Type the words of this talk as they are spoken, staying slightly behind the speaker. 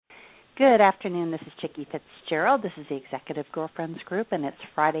Good afternoon. This is Chickie Fitzgerald. This is the Executive Girlfriends Group, and it's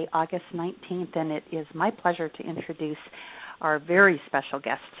Friday, August 19th, and it is my pleasure to introduce our very special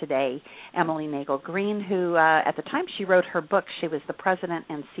guest today, Emily Nagle Green, who at the time she wrote her book, she was the president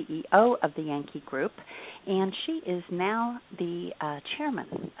and CEO of the Yankee Group, and she is now the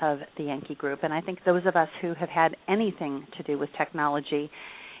chairman of the Yankee Group. And I think those of us who have had anything to do with technology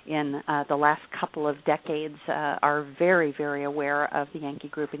in the last couple of decades are very, very aware of the Yankee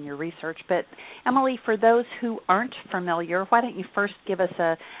Group in your research. But, Emily, for those who aren't familiar, why don't you first give us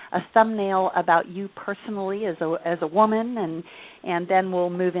a thumbnail about you personally as a woman, and then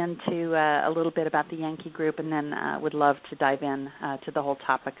we'll move into a little bit about the Yankee Group, and then would love to dive in to the whole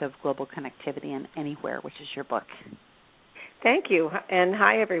topic of global connectivity and anywhere, which is your book. Thank you, and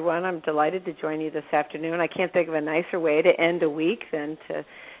hi, everyone. I'm delighted to join you this afternoon. I can't think of a nicer way to end a week than to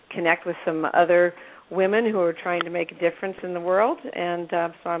connect with some other women who are trying to make a difference in the world, and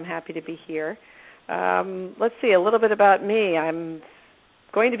so I'm happy to be here. Let's see, a little bit about me. I'm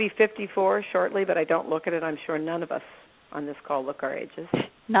going to be 54 shortly, but I don't look at it. I'm sure none of us on this call look our ages.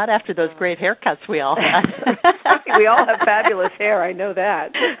 Not after those great haircuts we all have. We all have fabulous hair, I know that.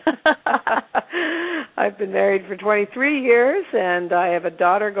 I've been married for 23 years, and I have a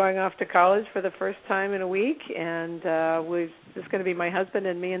daughter going off to college for the first time in a week, and it's going to be my husband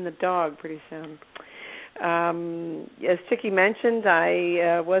and me and the dog pretty soon. As Chickie mentioned,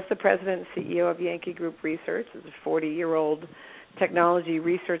 I was the president and CEO of Yankee Group Research. It's a 40-year-old technology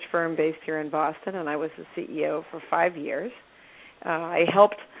research firm based here in Boston, and I was the CEO for 5 years. I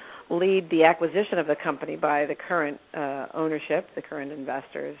helped lead the acquisition of the company by the current ownership, the current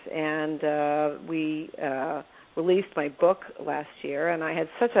investors, and we released my book last year, and I had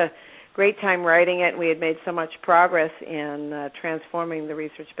such a great time writing it, and we had made so much progress in transforming the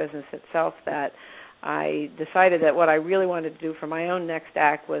research business itself that I decided that what I really wanted to do for my own next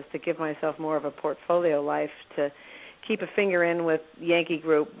act was to give myself more of a portfolio life, to keep a finger in with Yankee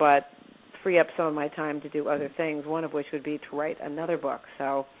Group, but free up some of my time to do other things, one of which would be to write another book.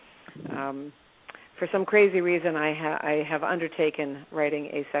 So for some crazy reason, I have undertaken writing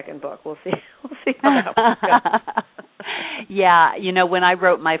a second book. We'll see how that goes. Yeah, when I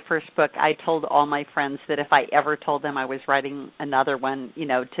wrote my first book, I told all my friends that if I ever told them I was writing another one,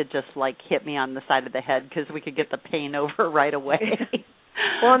 to just hit me on the side of the head because we could get the pain over right away.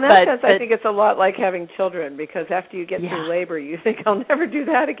 Well, in that sense, I think it's a lot like having children, because after you get through labor, you think, I'll never do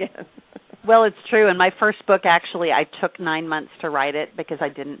that again. Well, it's true. And my first book, actually, I took 9 months to write it because I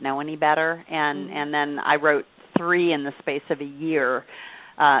didn't know any better. And then I wrote 3 in the space of a year.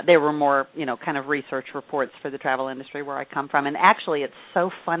 They were more, kind of research reports for the travel industry where I come from. And actually, it's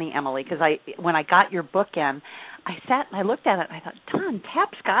so funny, Emily, because when I got your book in, I sat and I looked at it and I thought, Don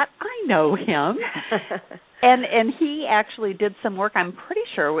Tapscott, I know him. And he actually did some work, I'm pretty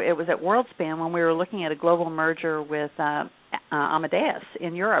sure it was at WorldSpan when we were looking at a global merger with Amadeus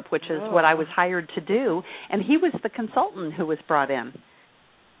in Europe, which is what I was hired to do. And he was the consultant who was brought in.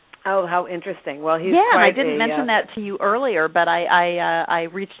 Oh, how interesting. Well, he's and I didn't mention that to you earlier, but I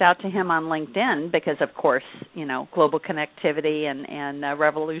reached out to him on LinkedIn because, of course, global connectivity and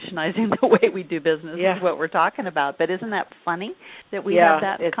revolutionizing the way we do business is what we're talking about. But isn't that funny that we have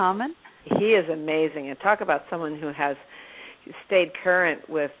that in common? He is amazing. And talk about someone who has stayed current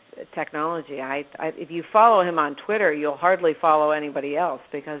with technology. If you follow him on Twitter, you'll hardly follow anybody else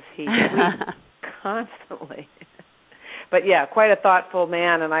because he tweets constantly. But, quite a thoughtful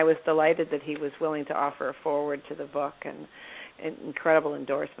man, and I was delighted that he was willing to offer a forward to the book and an incredible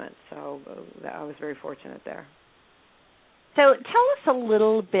endorsement. So I was very fortunate there. So tell us a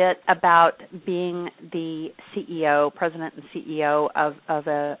little bit about being the CEO, president and CEO of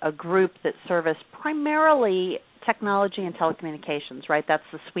a group that service primarily technology and telecommunications, right? That's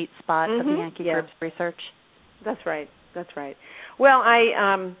the sweet spot of the Yankee Group's research? That's right. Well,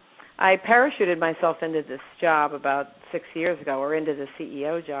 I parachuted myself into this job about 6 years ago, or into the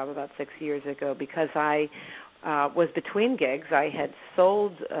CEO job about 6 years ago, because I was between gigs. I had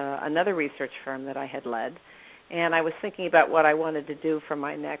sold another research firm that I had led, and I was thinking about what I wanted to do for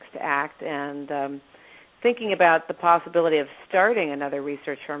my next act, and thinking about the possibility of starting another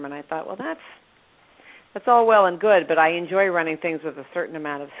research firm, and I thought, well, that's all well and good, but I enjoy running things with a certain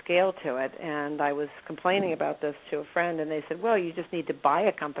amount of scale to it. And I was complaining about this to a friend, and they said, well, you just need to buy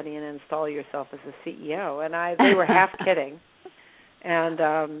a company and install yourself as a CEO. And they were half kidding.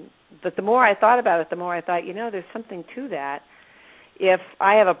 And but the more I thought about it, the more I thought, there's something to that. If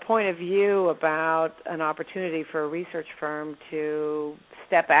I have a point of view about an opportunity for a research firm to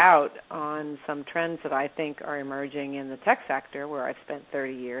step out on some trends that I think are emerging in the tech sector, where I've spent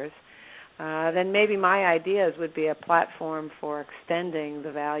 30 years, then maybe my ideas would be a platform for extending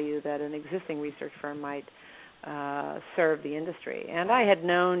the value that an existing research firm might serve the industry. And I had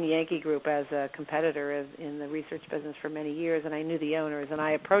known Yankee Group as a competitor in the research business for many years, and I knew the owners, and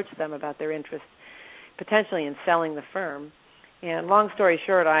I approached them about their interest potentially in selling the firm. And long story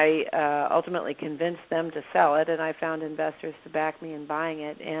short, I ultimately convinced them to sell it, and I found investors to back me in buying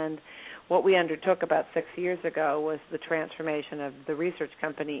it. And what we undertook about 6 years ago was the transformation of the research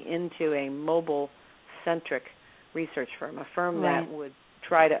company into a mobile-centric research firm, a firm right. that would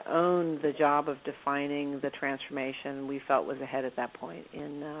try to own the job of defining the transformation we felt was ahead at that point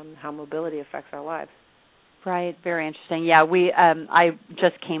in how mobility affects our lives. Right, very interesting. Yeah, I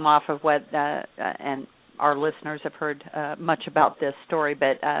just came off of what, and our listeners have heard much about this story,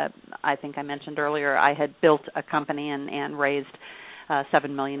 but I think I mentioned earlier I had built a company and raised $7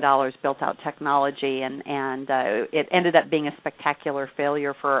 million, built out technology, and it ended up being a spectacular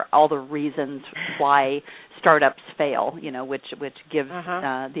failure for all the reasons why startups fail, which gives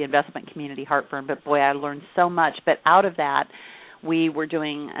the investment community heartburn. But boy, I learned so much. But out of that, we were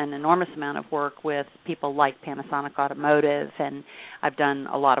doing an enormous amount of work with people like Panasonic Automotive, and I've done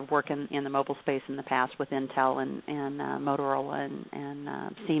a lot of work in the mobile space in the past with Intel and Motorola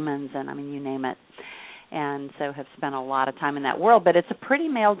and Siemens, and I mean, you name it. And so have spent a lot of time in that world, but it's a pretty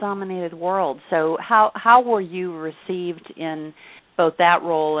male-dominated world. So how were you received in both that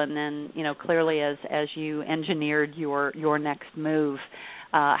role and then, clearly as you engineered your next move,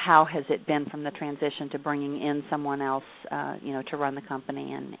 how has it been from the transition to bringing in someone else, to run the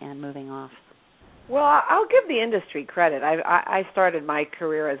company and moving off? Well, I'll give the industry credit. I started my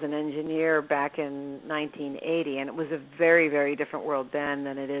career as an engineer back in 1980, and it was a very, very different world then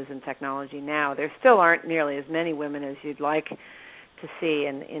than it is in technology now. There still aren't nearly as many women as you'd like to see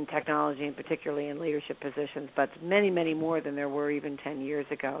in technology, and particularly in leadership positions, but many, many more than there were even 10 years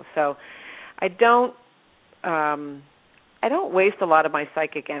ago. So I don't waste a lot of my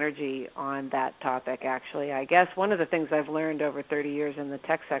psychic energy on that topic, actually. I guess one of the things I've learned over 30 years in the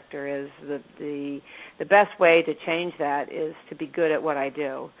tech sector is that the best way to change that is to be good at what I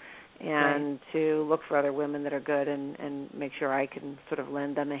do and to look for other women that are good and make sure I can sort of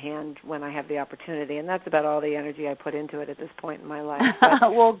lend them a hand when I have the opportunity. And that's about all the energy I put into it at this point in my life.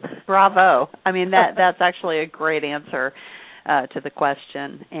 Well, bravo. I mean, that's actually a great answer to the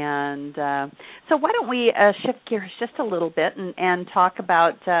question. And so why don't we shift gears just a little bit and talk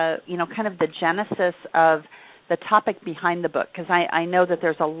about, kind of the genesis of the topic behind the book, because I know that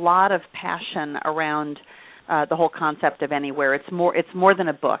there's a lot of passion around the whole concept of anywhere. It's more than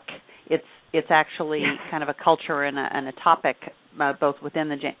a book. It's actually kind of a culture and a topic, both within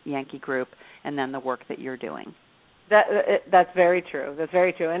the Yankee Group and then the work that you're doing. That's very true. That's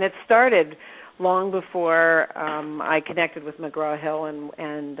very true. And it started long before I connected with McGraw-Hill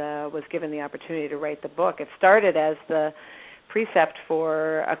and was given the opportunity to write the book. It started as the precept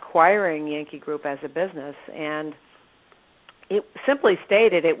for acquiring Yankee Group as a business, and it simply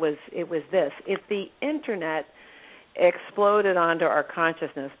stated it was this: if the Internet exploded onto our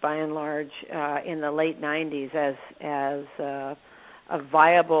consciousness by and large in the late 90s as a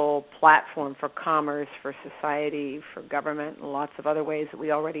viable platform for commerce, for society, for government, and lots of other ways that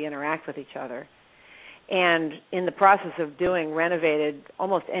we already interact with each other. And in the process of doing, renovated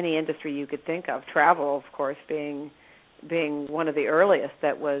almost any industry you could think of, travel, of course, being one of the earliest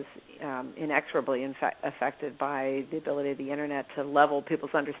that was inexorably affected by the ability of the Internet to level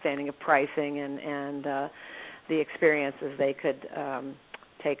people's understanding of pricing and the experiences they could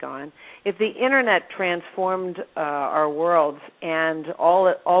take on. If the Internet transformed our worlds, and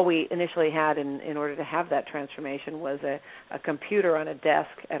all we initially had in order to have that transformation was a computer on a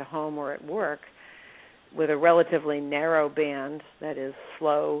desk at home or at work with a relatively narrow band, that is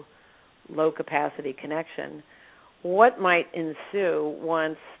slow, low-capacity connection, what might ensue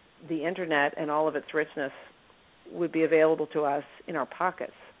once the Internet and all of its richness would be available to us in our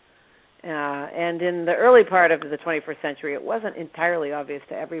pockets? And in the early part of the 21st century, it wasn't entirely obvious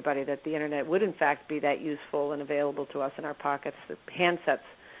to everybody that the Internet would, in fact, be that useful and available to us in our pockets. The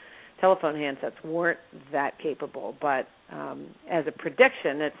telephone handsets weren't that capable. But as a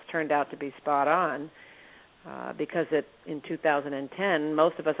prediction, it's turned out to be spot on because in 2010,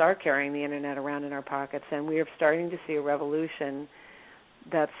 most of us are carrying the Internet around in our pockets, and we are starting to see a revolution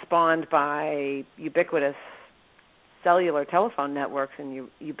that's spawned by ubiquitous cellular telephone networks and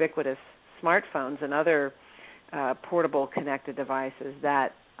ubiquitous smartphones and other portable connected devices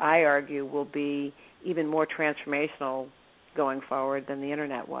that I argue will be even more transformational going forward than the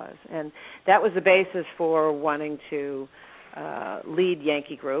Internet was. And that was the basis for wanting to lead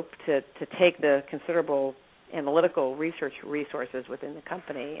Yankee Group, to take the considerable analytical research resources within the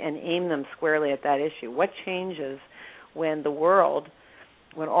company and aim them squarely at that issue. What changes when the world,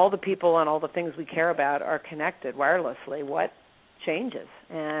 when all the people and all the things we care about are connected wirelessly? What changes?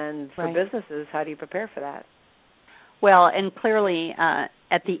 And for businesses, how do you prepare for that? Well, and clearly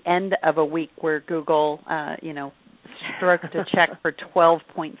at the end of a week where Google, stroked a check for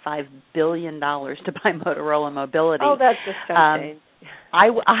 $12.5 billion to buy Motorola Mobility. Oh, that's just something.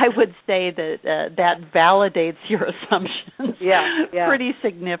 I would say that that validates your assumptions pretty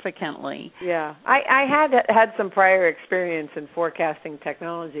significantly. Yeah. I had some prior experience in forecasting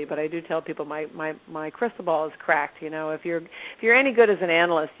technology, but I do tell people my crystal ball is cracked. If you're any good as an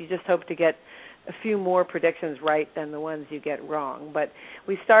analyst, you just hope to get a few more predictions right than the ones you get wrong. But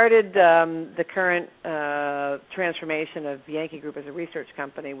we started the current transformation of Yankee Group as a research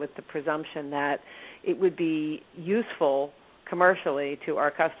company with the presumption that it would be useful commercially to our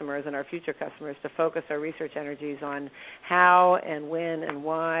customers and our future customers to focus our research energies on how and when and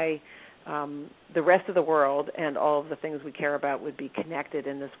why the rest of the world and all of the things we care about would be connected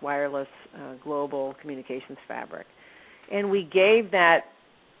in this wireless global communications fabric. And we gave that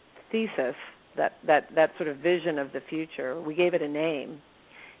thesis, that sort of vision of the future, we gave it a name.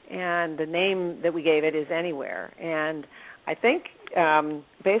 And the name that we gave it is Anywhere. And I think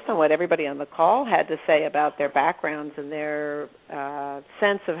based on what everybody on the call had to say about their backgrounds and their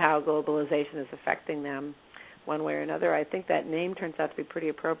sense of how globalization is affecting them one way or another, I think that name turns out to be pretty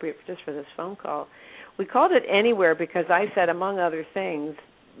appropriate just for this phone call. We called it Anywhere because I said, among other things,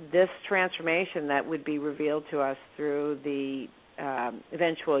 this transformation that would be revealed to us through the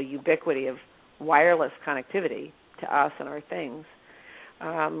eventual ubiquity of wireless connectivity to us and our things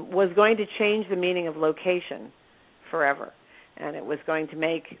was going to change the meaning of location forever. And it was going to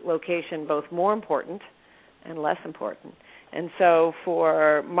make location both more important and less important. And so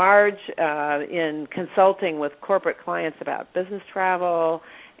for Marge, in consulting with corporate clients about business travel,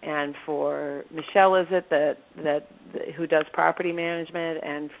 and for Michelle, is it that who does property management,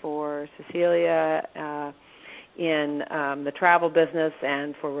 and for Cecilia in the travel business,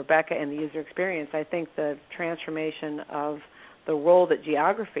 and for Rebecca in the user experience, I think the transformation of the role that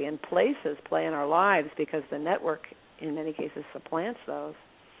geography and places play in our lives, because the network in many cases supplants those.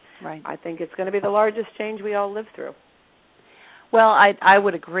 Right. I think it's going to be the largest change we all live through. Well, I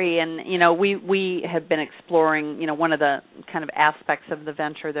would agree, and we have been exploring one of the kind of aspects of the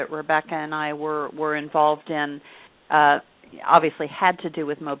venture that Rebecca and I were involved in. Obviously, had to do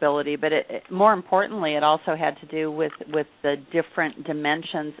with mobility, but more importantly, it also had to do with the different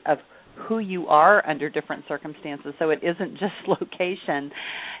dimensions of who you are under different circumstances. So it isn't just location.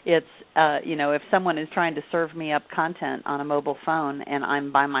 It's if someone is trying to serve me up content on a mobile phone and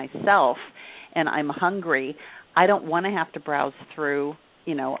I'm by myself and I'm hungry, I don't want to have to browse through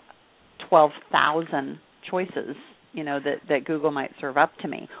 12,000 choices that Google might serve up to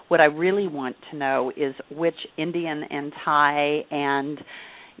me. What I really want to know is which Indian and Thai and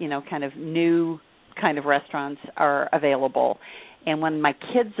kind of new kind of restaurants are available. And when my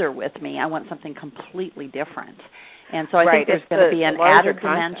kids are with me, I want something completely different. And so I think there's going to be an added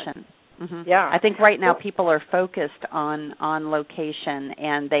dimension. Mm-hmm. Yeah. I think right now people are focused on location,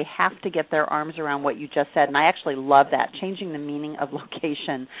 and they have to get their arms around what you just said. And I actually love that, changing the meaning of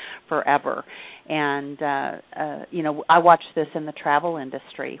location forever. And, I watch this in the travel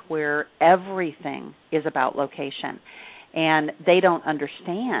industry where everything is about location. And they don't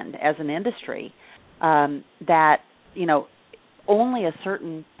understand as an industry that, only a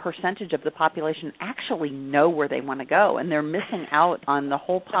certain percentage of the population actually know where they want to go, and they're missing out on the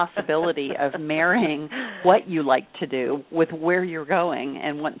whole possibility of marrying what you like to do with where you're going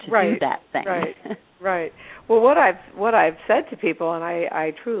and want to do that thing. Right. Well, what I've said to people, and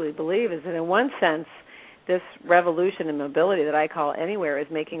I truly believe, is that in one sense, this revolution in mobility that I call Anywhere is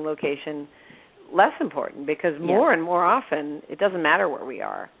making location less important, because more and more often it doesn't matter where we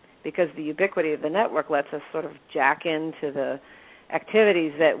are, because the ubiquity of the network lets us sort of jack into the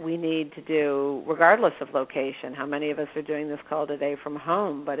activities that we need to do regardless of location. How many of us are doing this call today from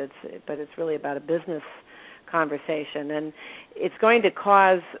home, but it's really about a business conversation. And it's going to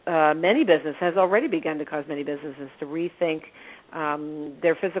cause many businesses, has already begun to cause many businesses to rethink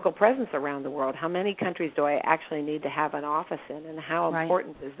their physical presence around the world. How many countries do I actually need to have an office in, and how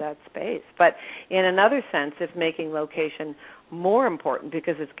important is that space? But in another sense, it's making location more important,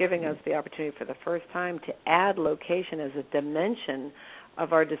 because it's giving us the opportunity for the first time to add location as a dimension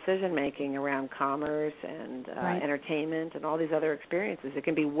of our decision-making around commerce and entertainment and all these other experiences. It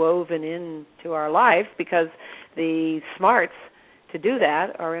can be woven into our lives because the smarts to do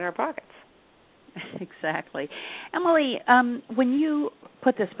that are in our pockets. Exactly. Emily, when you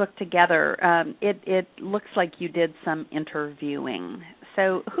put this book together, it looks like you did some interviewing.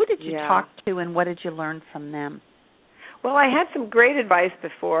 So who did you talk to, and what did you learn from them? Well, I had some great advice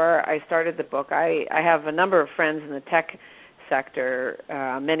before I started the book. I have a number of friends in the tech sector,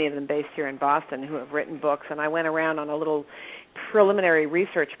 many of them based here in Boston, who have written books, and I went around on a little preliminary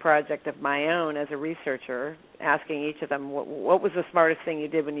research project of my own as a researcher, asking each of them, what was the smartest thing you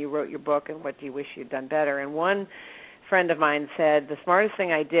did when you wrote your book, and what do you wish you'd done better? And one friend of mine said, the smartest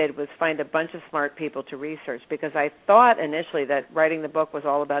thing I did was find a bunch of smart people to research, because I thought initially that writing the book was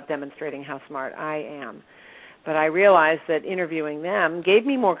all about demonstrating how smart I am. But I realized that interviewing them gave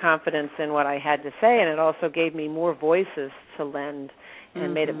me more confidence in what I had to say, and it also gave me more voices to lend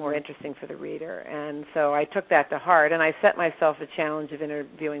and made it more interesting for the reader. And so I took that to heart, and I set myself a challenge of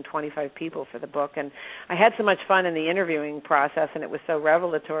interviewing 25 people for the book. And I had so much fun in the interviewing process, and it was so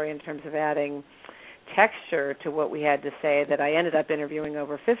revelatory in terms of adding texture to what we had to say that I ended up interviewing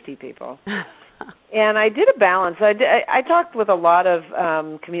over 50 people. And I did a balance. I talked with a lot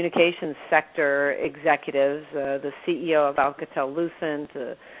of communications sector executives, the CEO of Alcatel-Lucent,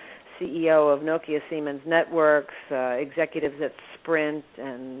 the CEO of Nokia Siemens Networks, executives at Sprint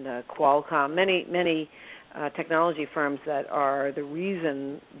and Qualcomm, many technology firms that are the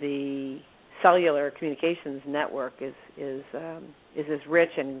reason the cellular communications network is as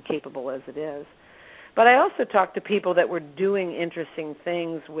rich and capable as it is. But I also talked to people that were doing interesting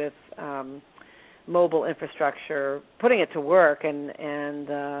things with mobile infrastructure, putting it to work, and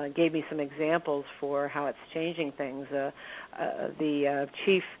gave me some examples for how it's changing things. The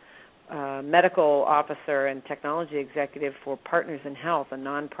chief medical officer and technology executive for Partners in Health, a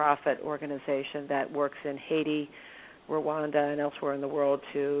nonprofit organization that works in Haiti, Rwanda, and elsewhere in the world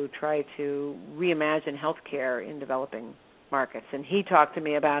to try to reimagine healthcare in developing markets. And he talked to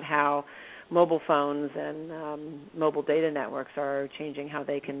me about how mobile phones and mobile data networks are changing how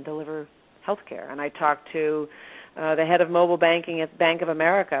they can deliver healthcare. And I talked to the head of mobile banking at Bank of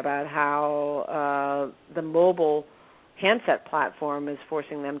America about how the mobile handset platform is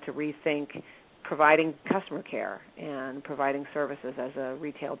forcing them to rethink providing customer care and providing services as a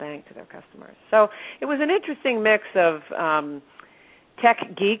retail bank to their customers. So it was an interesting mix of tech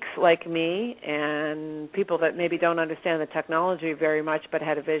geeks like me and people that maybe don't understand the technology very much but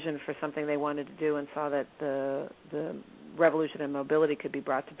had a vision for something they wanted to do and saw that the revolution in mobility could be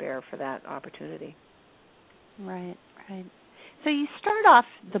brought to bear for that opportunity. Right. So you start off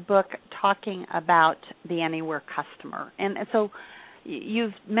the book talking about the anywhere customer. And so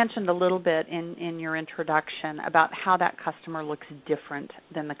you've mentioned a little bit in your introduction about how that customer looks different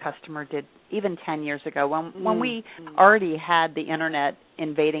than the customer did even 10 years ago when we already had the Internet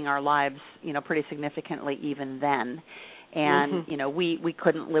invading our lives, pretty significantly even then. And, we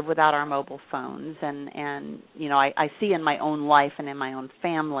couldn't live without our mobile phones. And I see in my own life and in my own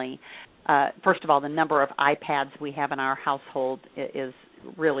family, first of all, the number of iPads we have in our household is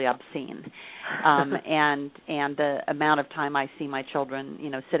really obscene. And the amount of time I see my children,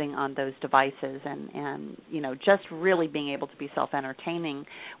 sitting on those devices and just really being able to be self-entertaining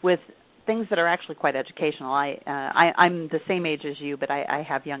with things that are actually quite educational. I'm the same age as you, but I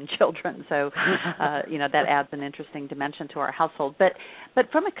have young children, so that adds an interesting dimension to our household. But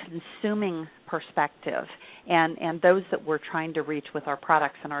from a consuming perspective, and those that we're trying to reach with our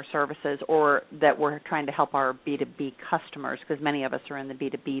products and our services, or that we're trying to help our B2B customers, because many of us are in the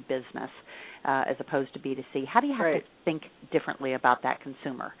B2B business as opposed to B2C. How do you have to think differently about that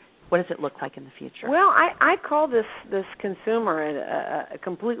consumer? What does it look like in the future? Well, I call this consumer a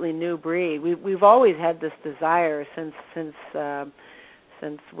completely new breed. We've always had this desire since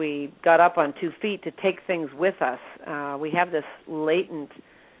we got up on 2 feet to take things with us. We have this latent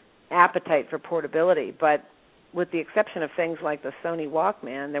appetite for portability, but with the exception of things like the Sony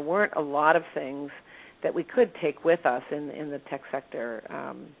Walkman, there weren't a lot of things that we could take with us in the tech sector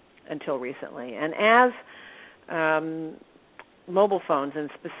until recently. And as mobile phones, and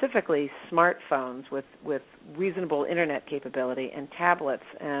specifically smartphones with reasonable Internet capability, and tablets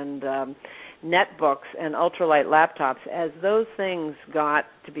and netbooks and ultralight laptops, as those things got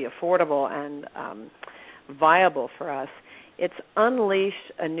to be affordable and viable for us, it's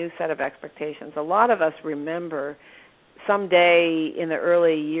unleashed a new set of expectations. A lot of us remember someday in the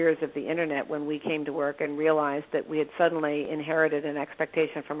early years of the Internet when we came to work and realized that we had suddenly inherited an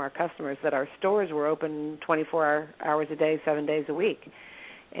expectation from our customers that our stores were open 24 hours a day, 7 days a week.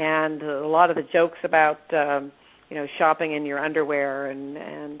 And a lot of the jokes about shopping in your underwear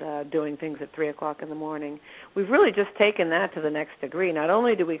and doing things at 3 o'clock in the morning, we've really just taken that to the next degree. Not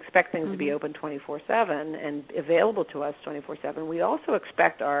only do we expect things to be open 24/7 and available to us 24/7, we also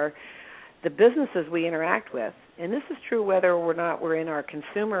expect our the businesses we interact with, and this is true whether or not we're in our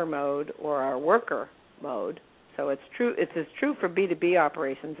consumer mode or our worker mode. So it's as true for B2B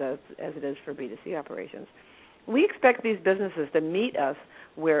operations as it is for B2C operations. We expect these businesses to meet us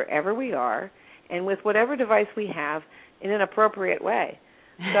wherever we are and with whatever device we have in an appropriate way.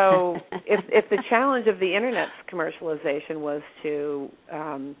 So if the challenge of the Internet's commercialization was to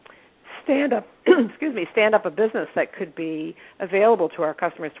stand up a business that could be available to our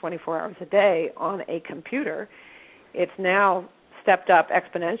customers 24 hours a day on a computer, it's now stepped up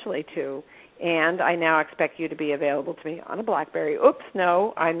exponentially to, and I now expect you to be available to me on a BlackBerry. Oops,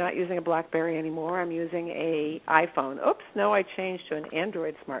 no, I'm not using a BlackBerry anymore. I'm using an iPhone. Oops, no, I changed to an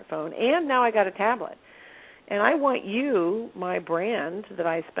Android smartphone, and now I got a tablet. And I want you, my brand that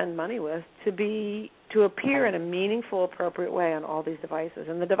I spend money with, to appear in a meaningful, appropriate way on all these devices.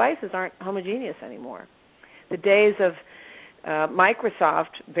 And the devices aren't homogeneous anymore. The days of Microsoft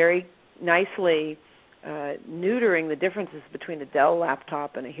very nicely neutering the differences between a Dell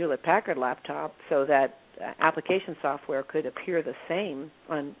laptop and a Hewlett-Packard laptop so that application software could appear the same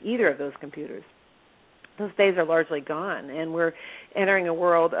on either of those computers, those days are largely gone. And we're entering a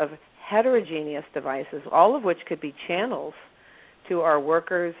world of heterogeneous devices, all of which could be channels to our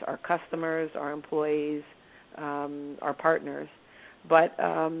workers, our customers, our employees, our partners. But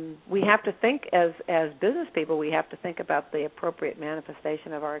we have to think, as business people, we have to think about the appropriate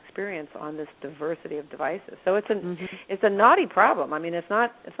manifestation of our experience on this diversity of devices. So it's a knotty problem. I mean, it's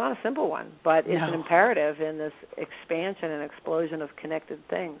not a simple one, but it's an imperative in this expansion and explosion of connected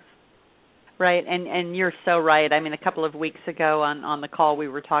things. Right, and you're so right. I mean, a couple of weeks ago on the call we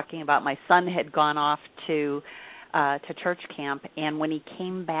were talking about my son had gone off to church camp, and when he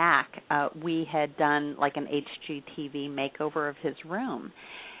came back, we had done like an HGTV makeover of his room.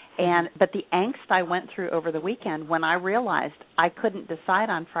 But the angst I went through over the weekend when I realized I couldn't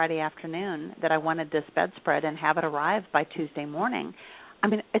decide on Friday afternoon that I wanted this bedspread and have it arrive by Tuesday morning. I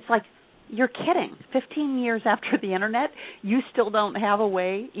mean, it's like, you're kidding. 15 years after the Internet, you still don't have a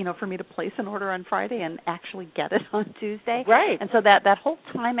way, for me to place an order on Friday and actually get it on Tuesday. Right. And so that whole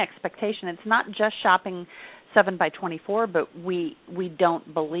time expectation, it's not just shopping 7 by 24, but we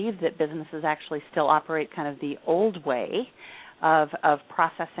don't believe that businesses actually still operate kind of the old way of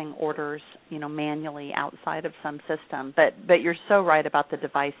processing orders, manually outside of some system. But you're so right about the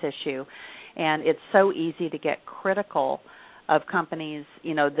device issue, and it's so easy to get critical of companies,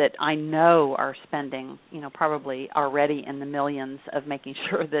 that I know are spending, probably already in the millions of making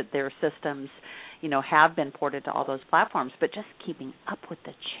sure that their systems, have been ported to all those platforms. But just keeping up with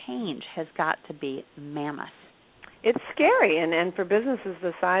the change has got to be mammoth. It's scary, and for businesses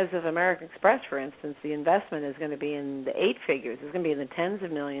the size of American Express, for instance, the investment is going to be in the 8 figures. It's going to be in the tens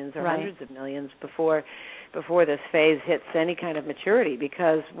of millions or hundreds of millions before this phase hits any kind of maturity,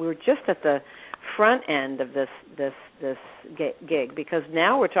 because we're just at the front end of this gig, because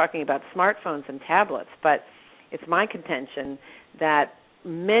now we're talking about smartphones and tablets, but it's my contention that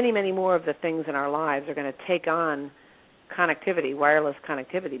many, many more of the things in our lives are going to take on connectivity, wireless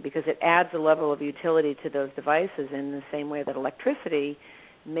connectivity, because it adds a level of utility to those devices in the same way that electricity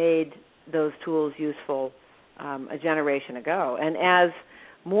made those tools useful a generation ago. And as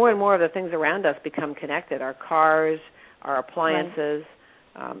more and more of the things around us become connected, our cars, our appliances,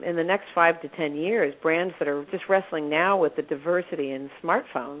 in the next 5 to 10 years, brands that are just wrestling now with the diversity in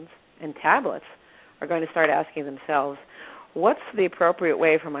smartphones and tablets are going to start asking themselves, what's the appropriate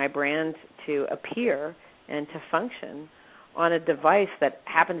way for my brand to appear and to function on a device that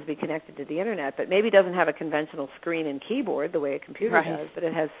happens to be connected to the Internet, but maybe doesn't have a conventional screen and keyboard the way a computer does, but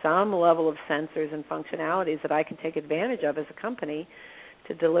it has some level of sensors and functionalities that I can take advantage of as a company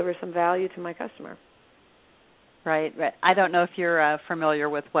to deliver some value to my customer. Right. I don't know if you're familiar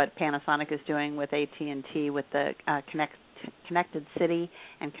with what Panasonic is doing with AT&T with the Connected City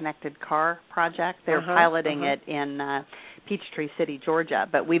and Connected Car project. They're piloting it in Peachtree City, Georgia,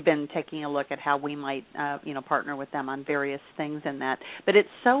 but we've been taking a look at how we might, partner with them on various things in that. But it's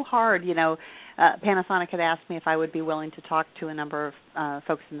so hard, Panasonic had asked me if I would be willing to talk to a number of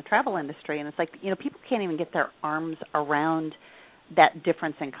folks in the travel industry, and it's like, people can't even get their arms around that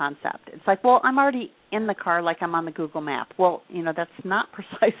difference in concept. It's like, well, I'm already in the car like I'm on the Google map. Well, that's not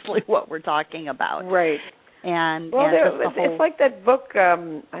precisely what we're talking about. Right. And it's like that book,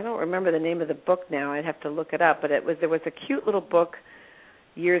 I don't remember the name of the book now, I'd have to look it up, but there was a cute little book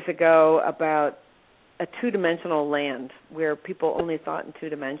years ago about a two-dimensional land where people only thought in 2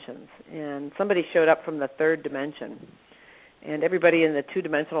 dimensions. And somebody showed up from the 3rd dimension. And everybody in the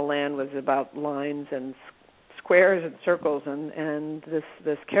two-dimensional land was about lines and squares and circles, and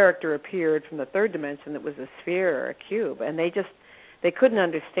this character appeared from the 3rd dimension that was a sphere or a cube, and they they couldn't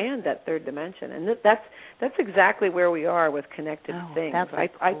understand that third dimension. And that's exactly where we are with connected things.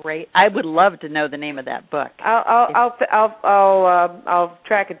 That's great. I would love to know the name of that book. I'll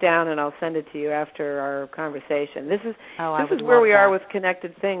track it down and I'll send it to you after our conversation. This is where we are with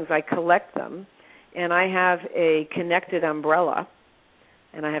connected things. I collect them, and I have a connected umbrella,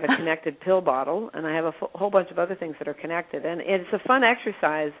 and I have a connected pill bottle, and I have a whole bunch of other things that are connected. And it's a fun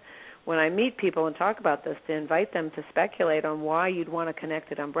exercise when I meet people and talk about this to invite them to speculate on why you'd want a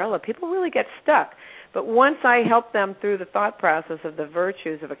connected umbrella. People really get stuck. But once I help them through the thought process of the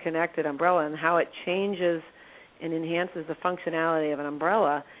virtues of a connected umbrella and how it changes and enhances the functionality of an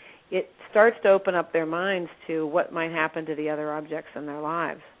umbrella, it starts to open up their minds to what might happen to the other objects in their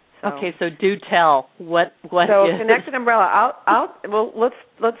lives. Okay, so do tell what so is. A connected umbrella.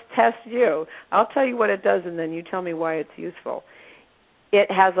 Let's test you. I'll tell you what it does, and then you tell me why it's useful. It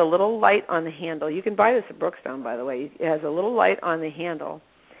has a little light on the handle. You can buy this at Brookstone, by the way. It has a little light on the handle,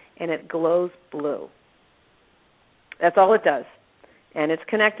 and it glows blue. That's all it does, and it's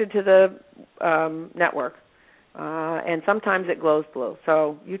connected to the network, and sometimes it glows blue.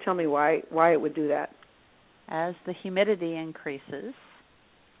 So you tell me why it would do that. As the humidity increases,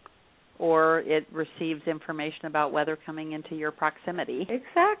 or it receives information about weather coming into your proximity.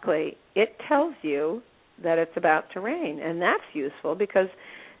 Exactly. It tells you that it's about to rain, and that's useful because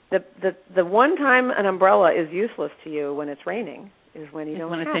the one time an umbrella is useless to you when it's raining is when you don't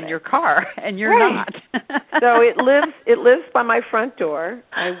have it. When it's in your car and you're right. not. So it lives by my front door.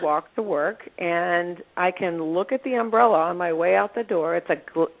 I walk to work, and I can look at the umbrella on my way out the door. It's a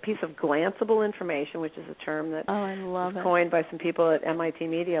piece of glanceable information, which is a term that was coined by some people at MIT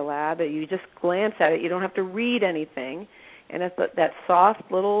Media Lab. You just glance at it. You don't have to read anything, and if that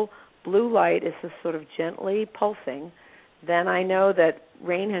soft little blue light is just sort of gently pulsing, then I know that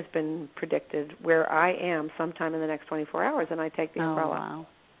rain has been predicted where I am sometime in the next 24 hours, and I take the umbrella. Wow.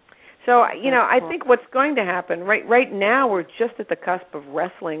 So, I think what's going to happen, right now we're just at the cusp of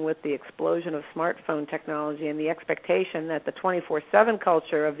wrestling with the explosion of smartphone technology and the expectation that the 24/7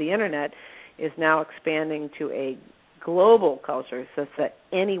 culture of the Internet is now expanding to a global culture such that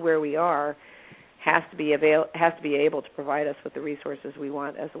anywhere we are has to be able to provide us with the resources we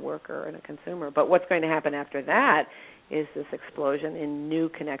want as a worker and a consumer. But what's going to happen after that is this explosion in new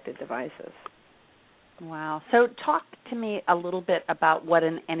connected devices. Wow. So talk to me a little bit about what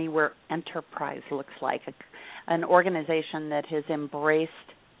an Anywhere enterprise looks like, an organization that has embraced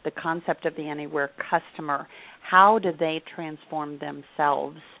the concept of the Anywhere customer. How do they transform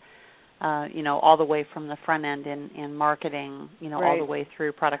themselves, all the way from the front end in marketing, right. all the way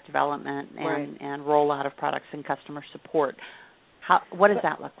through product development and rollout of products and customer support? What does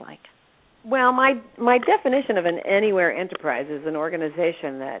that look like? Well, my definition of an Anywhere enterprise is an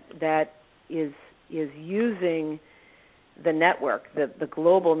organization that is using the network, the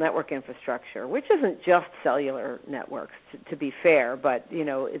global network infrastructure, which isn't just cellular networks, to be fair, but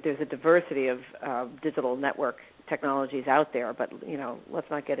there's a diversity of digital network technologies out there, but let's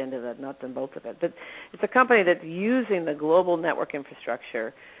not get into the nuts and bolts of it. But it's a company that's using the global network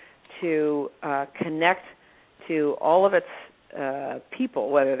infrastructure to connect to all of its people,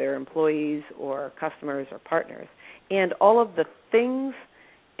 whether they're employees or customers or partners, and all of the things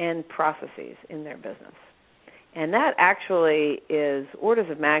and processes in their business. And that actually is orders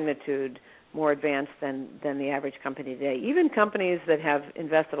of magnitude more advanced than the average company today. Even companies that have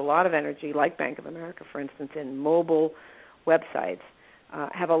invested a lot of energy, like Bank of America, for instance, in mobile websites,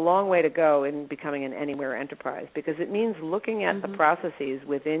 have a long way to go in becoming an Anywhere enterprise, because it means looking at the processes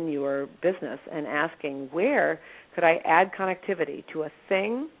within your business and asking, where could I add connectivity to a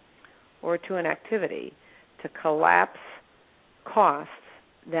thing or to an activity to collapse costs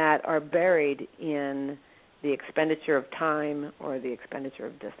that are buried in the expenditure of time or the expenditure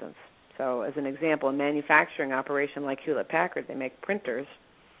of distance. So as an example, a manufacturing operation like Hewlett-Packard, they make printers.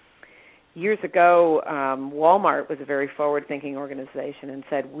 Years ago, Walmart was a very forward-thinking organization and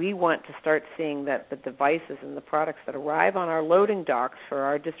said, we want to start seeing that the devices and the products that arrive on our loading docks for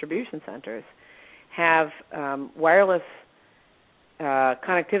our distribution centers have wireless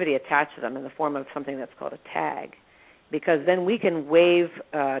connectivity attached to them in the form of something that's called a tag, because then we can wave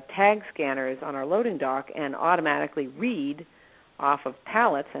tag scanners on our loading dock and automatically read off of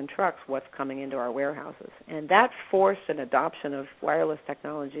pallets and trucks what's coming into our warehouses. And that forced an adoption of wireless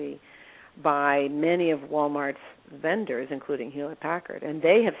technology by many of Walmart's vendors, including Hewlett-Packard. And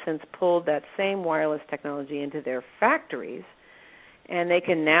they have since pulled that same wireless technology into their factories, and they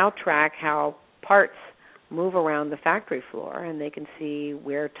can now track how parts move around the factory floor, and they can see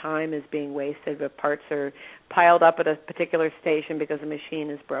where time is being wasted, where parts are piled up at a particular station because a machine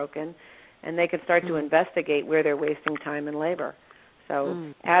is broken, and they can start to investigate where they're wasting time and labor.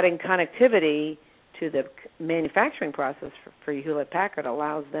 So adding connectivity to the manufacturing process for Hewlett-Packard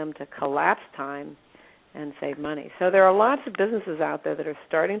allows them to collapse time and save money. So there are lots of businesses out there that are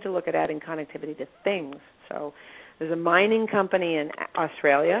starting to look at adding connectivity to things. So there's a mining company in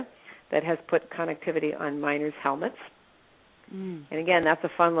Australia that has put connectivity on miners' helmets. And again, that's a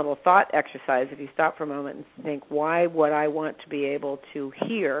fun little thought exercise if you stop for a moment and think, why would I want to be able to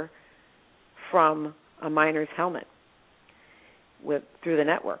hear from a miner's helmet through the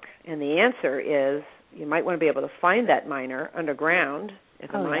network? And the answer is you might want to be able to find that miner underground if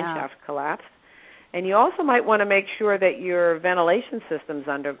a mine shaft collapsed. And you also might want to make sure that your ventilation systems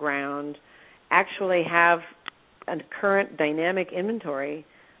underground actually have a current dynamic inventory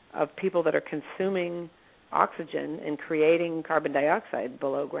of people that are consuming oxygen and creating carbon dioxide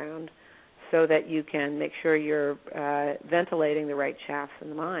below ground so that you can make sure you're ventilating the right shafts in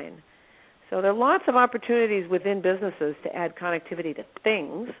the mine. So there are lots of opportunities within businesses to add connectivity to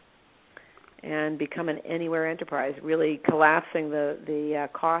things and become an anywhere enterprise, really collapsing the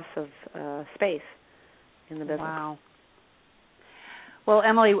costs of space in the business. Wow. Well,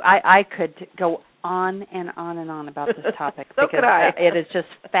 Emily, I could go on and on and on about this topic So because could I. It is just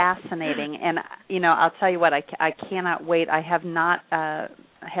fascinating. And, I'll tell you what, I cannot wait. I have not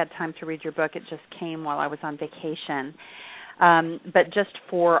had time to read your book. It just came while I was on vacation. But just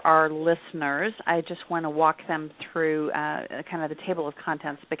for our listeners, I just want to walk them through kind of the table of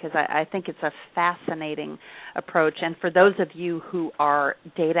contents because I think it's a fascinating approach. And for those of you who are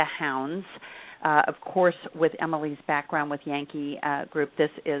data hounds, of course, with Emily's background with Yankee Group,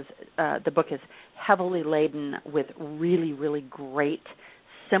 this is the book is heavily laden with really, really great,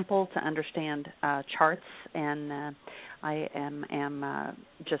 simple to understand charts, and I am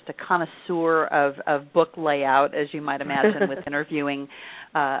just a connoisseur of book layout, as you might imagine, with interviewing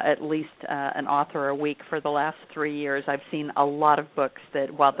at least an author a week for the last 3 years. I've seen a lot of books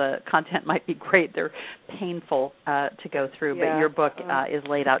that, while the content might be great, they're painful to go through, but your book is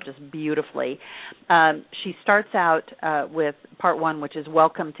laid out just beautifully. She starts out with part one, which is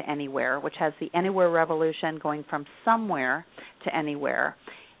Welcome to Anywhere, which has the anywhere revolution going from somewhere to anywhere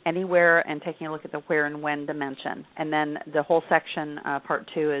and taking a look at the where and when dimension. And then the whole section, part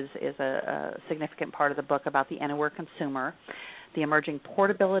two, is a significant part of the book about the anywhere consumer, the emerging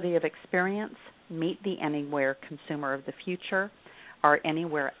portability of experience, meet the anywhere consumer of the future, our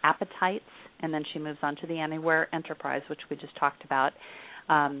anywhere appetites, and then she moves on to the anywhere enterprise, which we just talked about.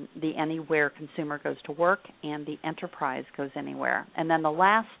 The anywhere consumer goes to work, and the enterprise goes anywhere. And then the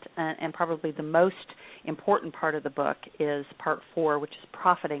last and probably the most important part of the book is part four, which is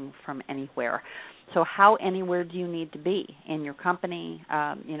profiting from anywhere. So how anywhere do you need to be in your company,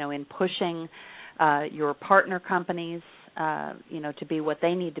 in pushing your partner companies, to be what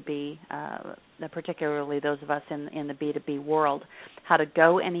they need to be, particularly those of us in the B2B world, how to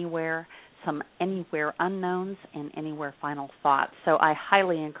go anywhere, some anywhere unknowns, and anywhere final thoughts. So I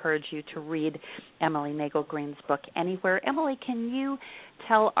highly encourage you to read Emily Nagle Green's book, Anywhere. Emily, can you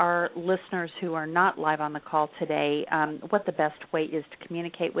tell our listeners who are not live on the call today what the best way is to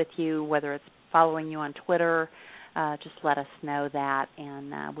communicate with you, whether it's following you on Twitter? Just let us know that,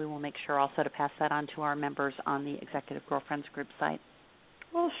 and we will make sure also to pass that on to our members on the Executive Girlfriends Group site.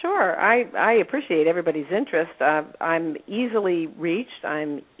 Well, sure. I appreciate everybody's interest. I'm easily reached.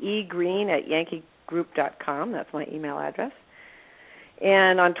 I'm egreen@yankeegroup.com. That's my email address.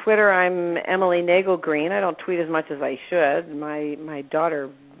 And on Twitter, I'm Emily Nagle Green. I don't tweet as much as I should. My daughter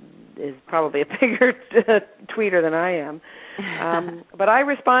is probably a bigger tweeter than I am. But I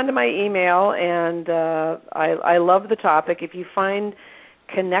respond to my email, and I love the topic. If you find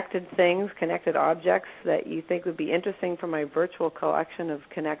connected things, connected objects that you think would be interesting for my virtual collection of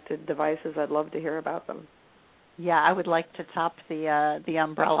connected devices, I'd love to hear about them. Yeah, I would like to top the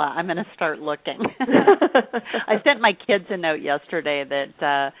umbrella. I'm going to start looking. I sent my kids a note yesterday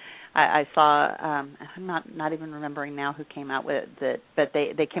that I saw. I'm not even remembering now who came out with it, but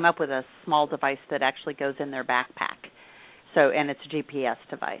they came up with a small device that actually goes in their backpack. And it's a GPS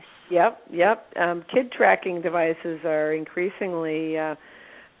device. Yep. Kid tracking devices are increasingly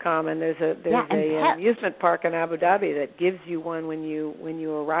common. There's an amusement park in Abu Dhabi that gives you one when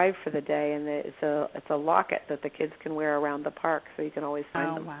you arrive for the day, and it's a locket that the kids can wear around the park, so you can always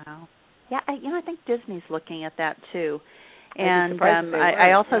find them. Oh wow! Yeah, I think Disney's looking at that too. And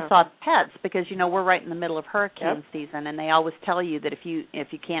I also saw pets because we're right in the middle of hurricane season, and they always tell you that if you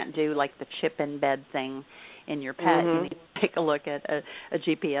can't do like the chip in bed thing in your pet, you need to take a look at a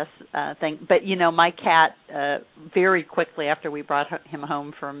GPS thing. But, my cat very quickly after we brought him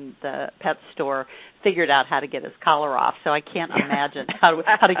home from the pet store figured out how to get his collar off. So I can't imagine how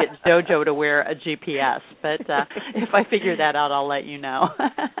to get JoJo to wear a GPS. But if I figure that out, I'll let you know.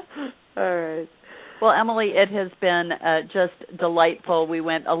 All right. Well, Emily, it has been just delightful. We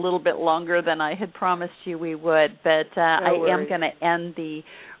went a little bit longer than I had promised you we would, but I am going to end the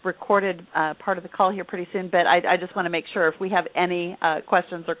recorded part of the call here pretty soon, but I just want to make sure if we have any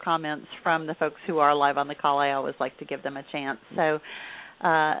questions or comments from the folks who are live on the call, I always like to give them a chance. So,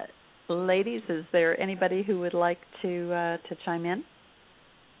 ladies, is there anybody who would like to chime in?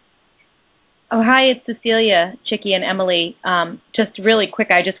 Oh, hi, it's Cecilia, Chicky, and Emily. Just really quick,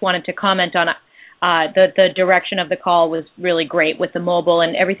 I just wanted to comment on the direction of the call was really great with the mobile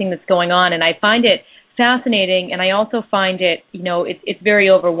and everything that's going on, and I find it fascinating, and I also find it, it's very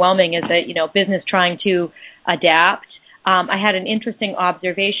overwhelming as a, business trying to adapt. I had an interesting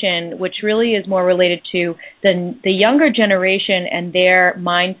observation, which really is more related to the younger generation, and their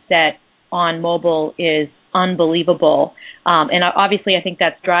mindset on mobile is unbelievable. And obviously, I think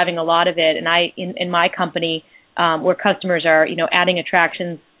that's driving a lot of it. And in my company, where customers are, adding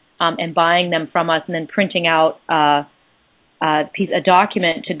attractions and buying them from us, and then printing out a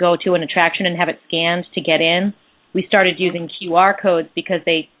document to go to an attraction and have it scanned to get in. We started using QR codes because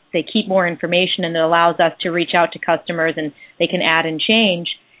they keep more information, and it allows us to reach out to customers, and they can add and change.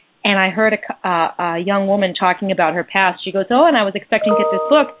 And I heard a young woman talking about her past. She goes, and I was expecting to get this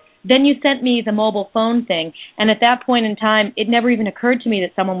book. Then you sent me the mobile phone thing. And at that point in time, it never even occurred to me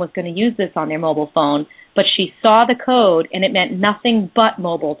that someone was going to use this on their mobile phone. But she saw the code, and it meant nothing but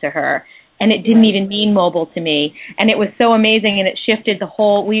mobile to her. And it didn't even mean mobile to me. And it was so amazing, and it shifted the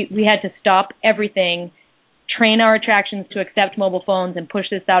whole, we had to stop everything, train our attractions to accept mobile phones, and push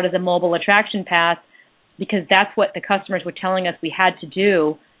this out as a mobile attraction pass, because that's what the customers were telling us we had to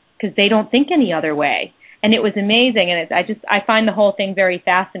do, because they don't think any other way. And it was amazing, and I find the whole thing very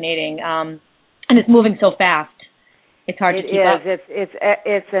fascinating, and it's moving so fast. It's hard to keep up.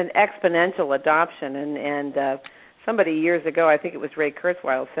 It's an exponential adoption, and somebody years ago, I think it was Ray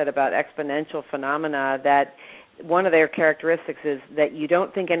Kurzweil, said about exponential phenomena that one of their characteristics is that you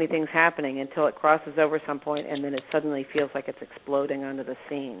don't think anything's happening until it crosses over some point, and then it suddenly feels like it's exploding onto the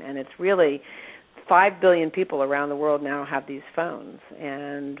scene. And it's really 5 billion people around the world now have these phones,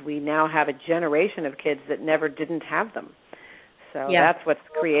 and we now have a generation of kids that never didn't have them. So that's what's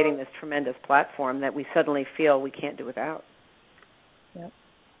creating this tremendous platform that we suddenly feel we can't do without. Yep.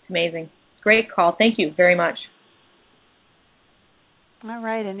 It's amazing. Great call. Thank you very much. All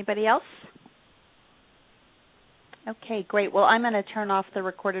right. Anybody else? Okay, great. Well, I'm going to turn off the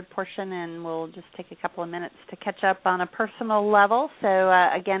recorded portion, and we'll just take a couple of minutes to catch up on a personal level. So,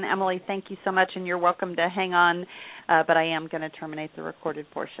 again, Emily, thank you so much, and you're welcome to hang on, but I am going to terminate the recorded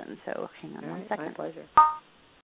portion. So hang on one second. My pleasure.